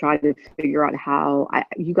daunting to try to figure out how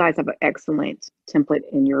you guys have an excellent template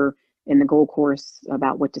in the gold course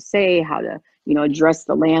about what to say, how to, address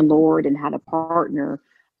the landlord and how to partner.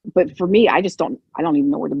 But for me, I don't even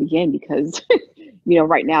know where to begin because,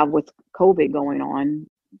 right now with COVID going on,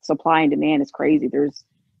 supply and demand is crazy. There's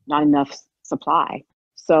not enough supply.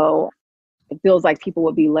 So it feels like people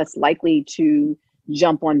would be less likely to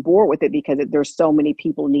jump on board with it because there's so many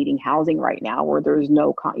people needing housing right now where there's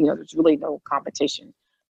there's really no competition.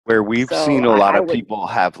 Where we've seen a lot of people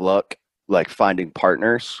have luck like finding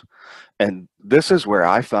partners. And this is where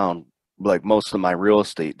I found like most of my real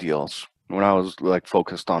estate deals when I was like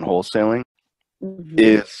focused on wholesaling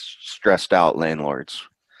is stressed out landlords.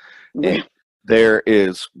 And there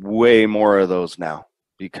is way more of those now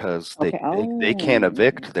because they can't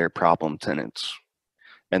evict their problem tenants.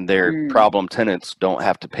 And their problem tenants don't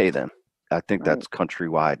have to pay them. I think that's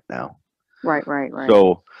countrywide now. Right.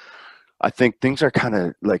 So I think things are kind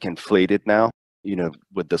of like inflated now,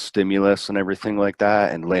 with the stimulus and everything like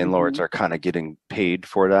that. And landlords are kind of getting paid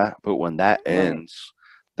for that. But when that ends,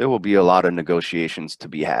 there will be a lot of negotiations to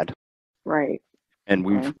be had. Right. And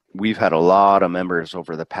we've had a lot of members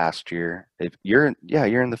over the past year. If you're in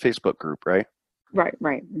the Facebook group, right?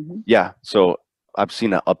 Right. Yeah. So I've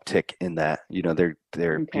seen an uptick in that.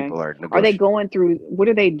 People are negotiating. Are they going through? What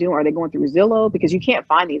are they doing? Are they going through Zillow? Because you can't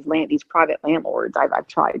find these private landlords. I've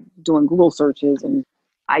tried doing Google searches and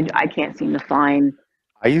I can't seem to find.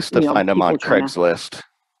 I used to find them on Craigslist.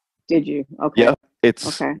 Did you? Okay. Yeah.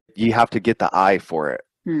 You have to get the eye for it.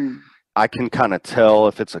 I can kind of tell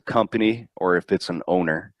if it's a company or if it's an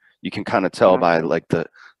owner. You can kind of tell by like the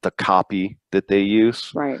copy that they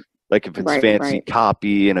use. Right. Like if it's fancy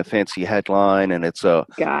copy and a fancy headline and it's a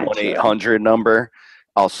 1-800 number,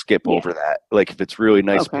 I'll skip over that. Like if it's really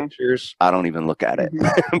nice pictures, I don't even look at it.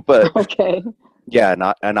 But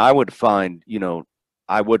yeah, and I would find,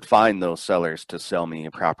 those sellers to sell me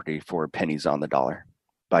a property for pennies on the dollar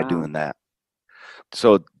by doing that.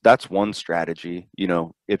 So that's one strategy.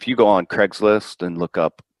 If you go on Craigslist and look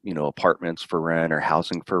up, apartments for rent or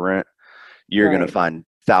housing for rent, you're going to find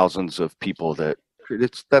thousands of people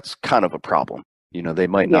that's kind of a problem. They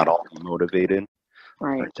might not all be motivated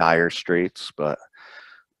or dire straits, but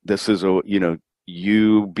this is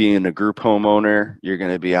you being a group homeowner, you're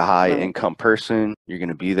going to be a high income person. You're going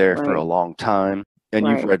to be there for a long time. And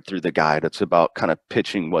you've read through the guide. It's about kind of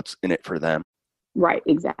pitching what's in it for them. Right.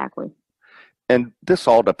 Exactly. And this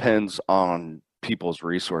all depends on people's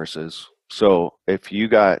resources. So if you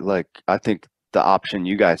got I think the option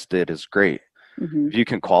you guys did is great. If you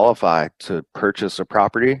can qualify to purchase a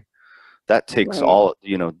property, that takes all,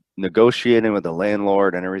 negotiating with the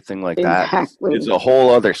landlord and everything like that is a whole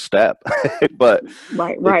other step. But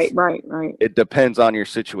right. it depends on your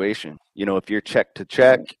situation. If you're check to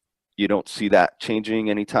check, you don't see that changing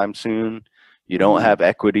anytime soon, you don't have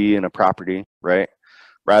equity in a property, right?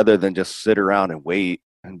 Rather than just sit around and wait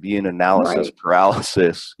and be in analysis Right.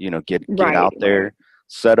 paralysis, get Right. out there, Right.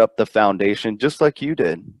 set up the foundation just like you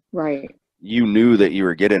did. Right. You knew that you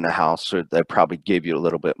were getting a house, so that probably gave you a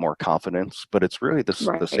little bit more confidence, but it's really the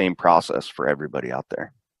Right. same process for everybody out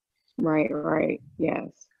there. Right. Right. Yes.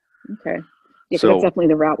 Okay. Yeah, 'cause So that's definitely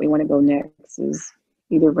the route we want to go next, is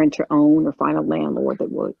either rent to own or find a landlord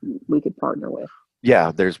that we could partner with.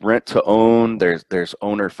 yeah, there's rent to own, there's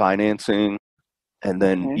owner financing, and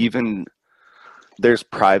then Okay. even there's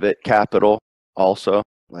private capital also,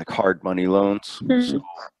 like hard money loans. So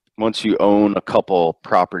once you own a couple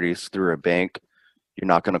properties through a bank, you're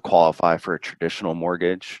not going to qualify for a traditional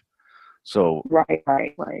mortgage. So, Right.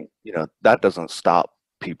 Right. Right. that doesn't stop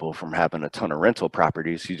people from having a ton of rental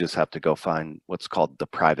properties. You just have to go find what's called the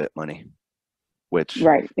private money, which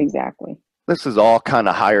Right. Exactly. this is all kind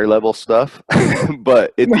of higher level stuff,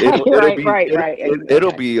 but it'll Right. be Right. Right. it'll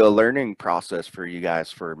Okay. be a learning process for you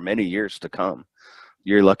guys for many years to come.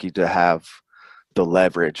 You're lucky to have the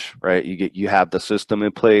leverage, right? You have the system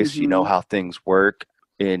in place, you know Mhm. how things work,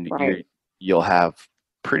 and Right. you'll have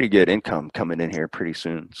pretty good income coming in here pretty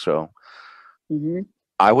soon. So Mhm.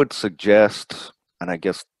 I would suggest, and I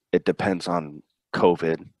guess it depends on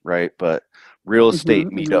COVID, right? But real estate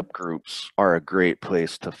Mhm. Mhm. meetup groups are a great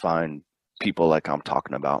place to find people like I'm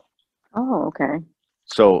talking about. Oh, okay.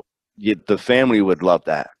 So the family would love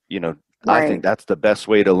that. I think Right. that's the best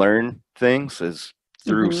way to learn things is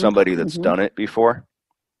through Mhm. somebody that's Mhm. done it before.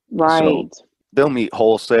 So Right. they'll meet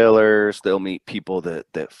wholesalers, they'll meet people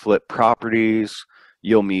that flip properties,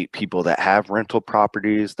 you'll meet people that have rental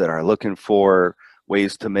properties that are looking for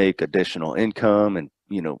ways to make additional income and,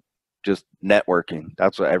 just networking.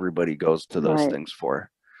 That's what everybody goes to those Right. things for.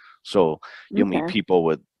 So you'll meet Okay. people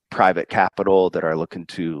with private capital that are looking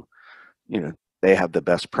to, you know, they have the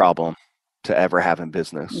best problem to ever have in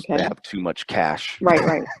business. They Okay. have too much cash. Right.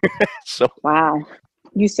 Right. So Wow.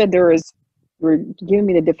 You said we're giving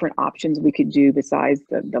me the different options we could do besides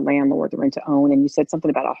the landlord, the rent to own, and you said something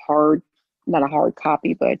about not a hard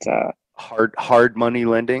copy, but hard money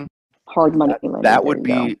lending. hard money That lending. that There would you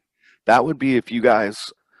go. be that would be if you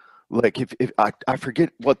guys like if I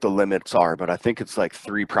forget what the limits are, but I think it's like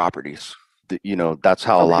 3 properties. That's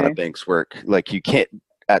how a lot of Okay. banks work. Like you can't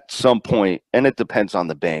at some point, and it depends on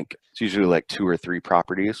the bank. It's usually like 2 or 3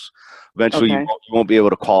 properties. Eventually, Okay. you won't be able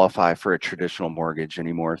to qualify for a traditional mortgage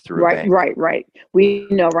anymore through a Right. bank. Right. Right. We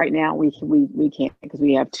know right now we can't because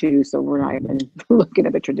we have 2, so we're not even looking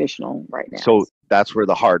at the traditional right now. So that's where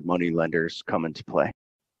the hard money lenders come into play.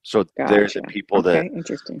 So they're the Gotcha. people Okay.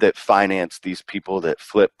 Interesting. that finance these people that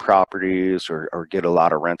flip properties or get a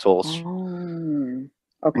lot of rentals. Oh.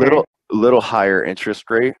 Okay. Little higher interest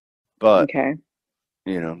rate, but Okay.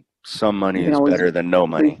 some You money can is always better than no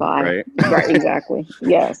money, refi. right? Right. Exactly.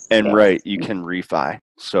 Yes. And Yes. right, you can refi.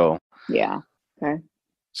 So Yeah. Okay.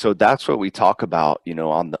 that's what we talk about,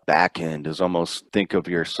 on the back end is almost think of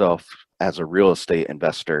yourself as a real estate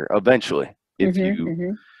investor eventually. If Mhm. you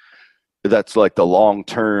Mhm. That's like the long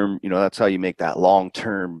term, that's how you make that long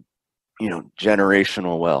term,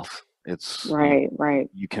 generational wealth. It's Right. Right.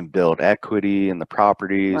 you can build equity in the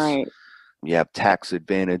properties, Right. you have tax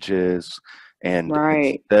advantages, and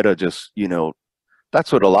Right. instead of just,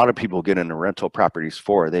 that's what a lot of people get into rental properties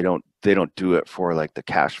for. They don't do it for like the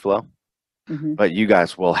cash flow, Mhm. but you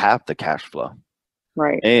guys will have the cash flow.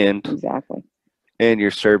 Right. And Exactly.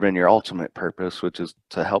 you're serving your ultimate purpose, which is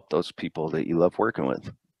to help those people that you love working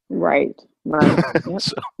with. Right. Right. Yep.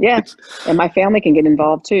 So Yeah. it's And my family can get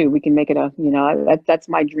involved too. We can make it that's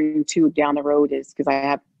my dream too down the road, is because I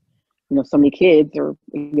have, so many kids or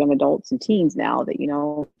young adults and teens now that,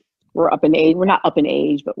 we're up in age. We're not up in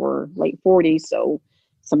age, but we're late 40s. So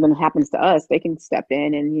something happens to us, they can step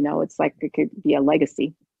in and, it's like it could be a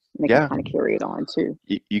legacy. And they can yeah. kind of carry it on too.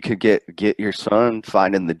 You could get your son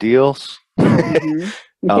finding the deals. Hmm.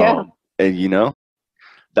 Yeah. And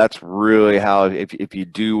that's really how if you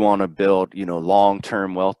do want to build,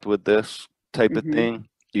 long-term wealth with this type of Hmm. thing,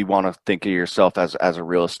 you want to think of yourself as a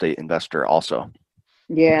real estate investor also.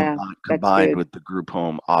 Yeah. That's Combined good. with the group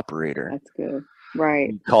home operator. That's good. Right.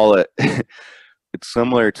 We call it it's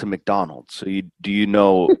similar to McDonald's. So do you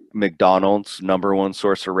know McDonald's number one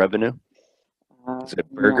source of revenue? Is it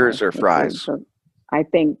burgers No, or it's fries? I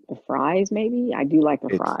think the fries, maybe. I do like the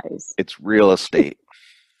It's fries. it's real estate.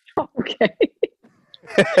 Okay.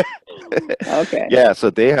 Okay. Yeah, so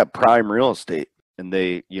they have prime real estate and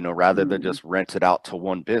they, rather than Mm, just rent it out to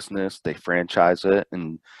one business, they franchise it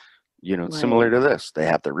and, right. similar to this, they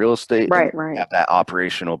have the real estate and Right, they right. have that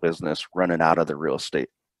operational business running out of the real estate.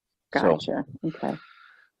 So Gotcha. Okay.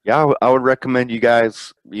 Yeah, I would recommend you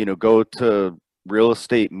guys, go to real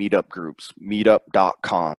estate meetup groups.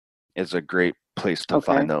 Meetup.com is a great place to Okay.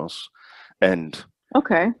 find those. And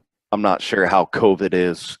Okay. I'm not sure how COVID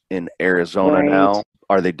is in Arizona Right. now.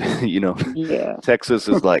 Are they, Yeah. Texas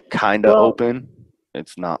is like kind of Well, open.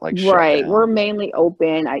 It's not like shut right. We're down. mainly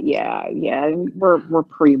open. Yeah. We're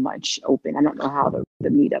pretty much open. I don't know how the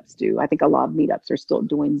meetups do. I think a lot of meetups are still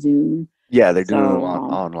doing Zoom. Yeah, they're doing them So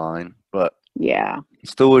online, but yeah.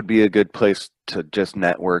 still would be a good place to just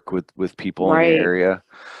network with people in your Right. area.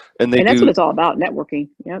 And they And that's what do, it's all about, networking.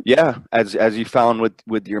 Yep. yeah, as you found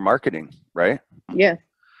with your marketing, right? Yeah.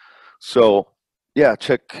 So yeah,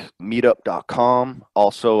 check meetup.com.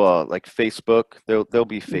 Also, like Facebook, there'll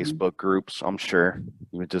be Hmm. Facebook groups, I'm sure.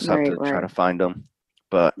 You would just have Right. to try Right. to find them.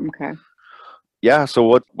 But Okay. yeah,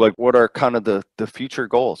 so what are kind of the future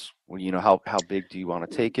goals? Well, how big do you want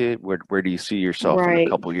to take it? Where do you see yourself in a Right.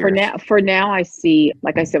 couple years? For now, I see,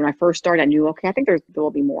 like I said, when I first started, I knew, okay, I think there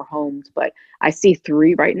will be more homes, but I see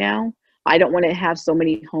three right now. I don't want to have so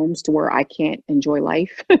many homes to where I can't enjoy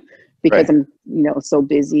life because Right. I'm, so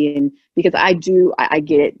busy. And because I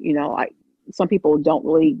get it, some people don't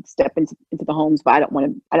really step into the homes, but I don't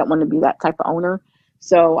want to be that type of owner.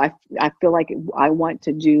 So I feel like I want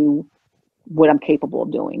to do what I'm capable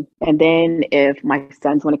of doing. And then if my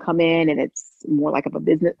sons want to come in and it's more like of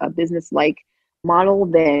a business like model,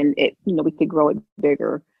 then we could grow it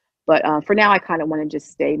bigger. But for now, I kind of want to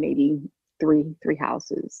just stay maybe three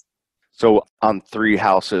houses. So on 3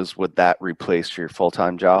 houses, would that replace your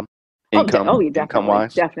full-time job? Oh, yeah, Income definitely,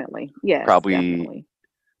 wise? definitely, yes, Probably definitely.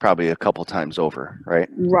 probably a couple times over, right?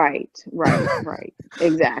 Right,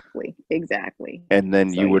 exactly. And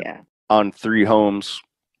then So you would, yeah. on 3 homes,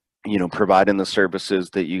 providing the services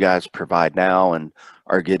that you guys provide now and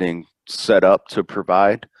are getting set up to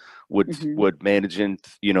provide, would Hmm. would managing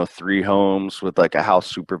 3 homes with like a house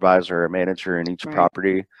supervisor or a manager in each Right.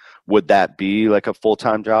 property, would that be like a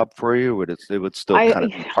full-time job for you? It would still kind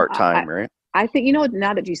of be I part-time, right? I think,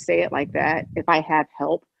 now that you say it like that, if I have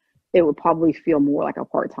help, it would probably feel more like a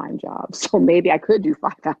part-time job. So maybe I could do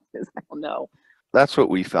 5 houses. I don't know. That's what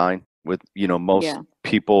we find with, most Yeah.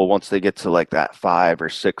 people once they get to like that 5 or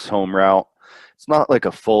 6 home route. It's not like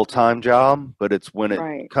a full-time job, but it's when it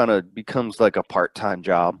Right. kind of becomes like a part-time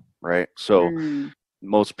job, right? So Mm,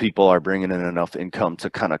 most people are bringing in enough income to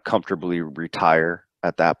kind of comfortably retire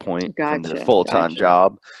at that point from their full-time gotcha.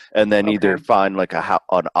 job, and then either Okay. find like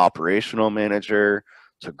an operational manager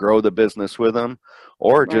to grow the business with them,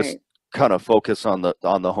 or just Right. kind of focus on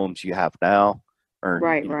the homes you have now, earn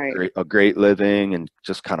Right. a great living, and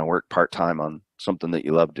just kind of work part-time on something that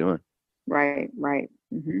you love doing. Right.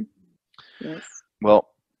 Yes. Well,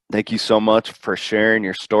 thank you so much for sharing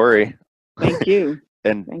your story. Thank you.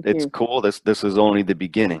 And Thank it's you. cool, this is only the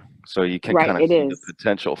beginning, so you can Right. kind of It see the is.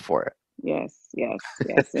 potential for it. Yes.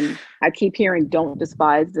 And I keep hearing, don't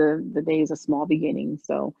despise the days of small beginnings.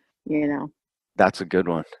 So, you know, That's a good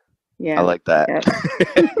one. I yeah. like that. Yep.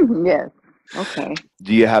 Yes. Okay.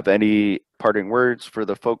 Do you have any parting words for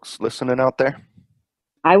the folks listening out there?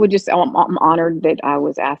 I'm honored that I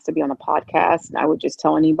was asked to be on a podcast. I would just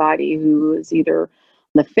tell anybody who is either on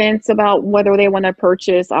the fence about whether they want to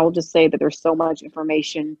purchase, I will just say that there's so much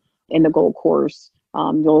information in the gold course.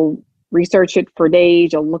 You'll research it for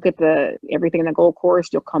days. You'll look at everything in the gold course.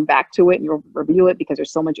 You'll come back to it and you'll review it because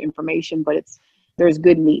there's so much information, but there's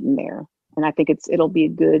good meat in there. And I think it'll be a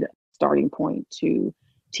good starting point to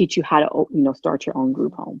teach you how to, start your own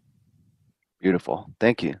group home. Beautiful.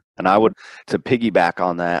 Thank you. And to piggyback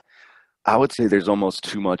on that, I would say there's almost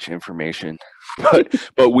too much information, but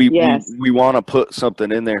Yes. we want to put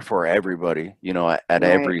something in there for everybody, at Right.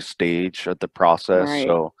 every stage of the process. Right.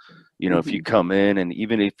 So, if you Hmm. come in and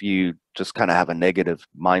even if you just kind of have a negative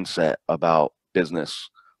mindset about business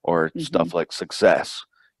or Hmm. stuff like success,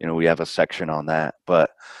 we have a section on that.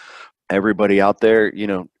 But everybody out there,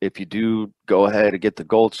 if you do go ahead and get the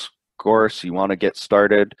gold course, you want to get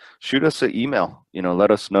started, shoot us an email,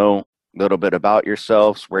 let us know a little bit about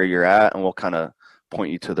yourselves, where you're at, and we'll kind of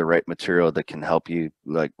point you to the right material that can help you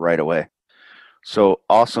like right away. So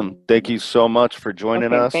awesome. Thank you so much for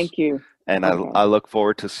joining Okay, us. thank you. And Okay. I look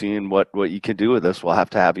forward to seeing what you can do with this. We'll have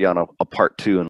to have you on a part 2 and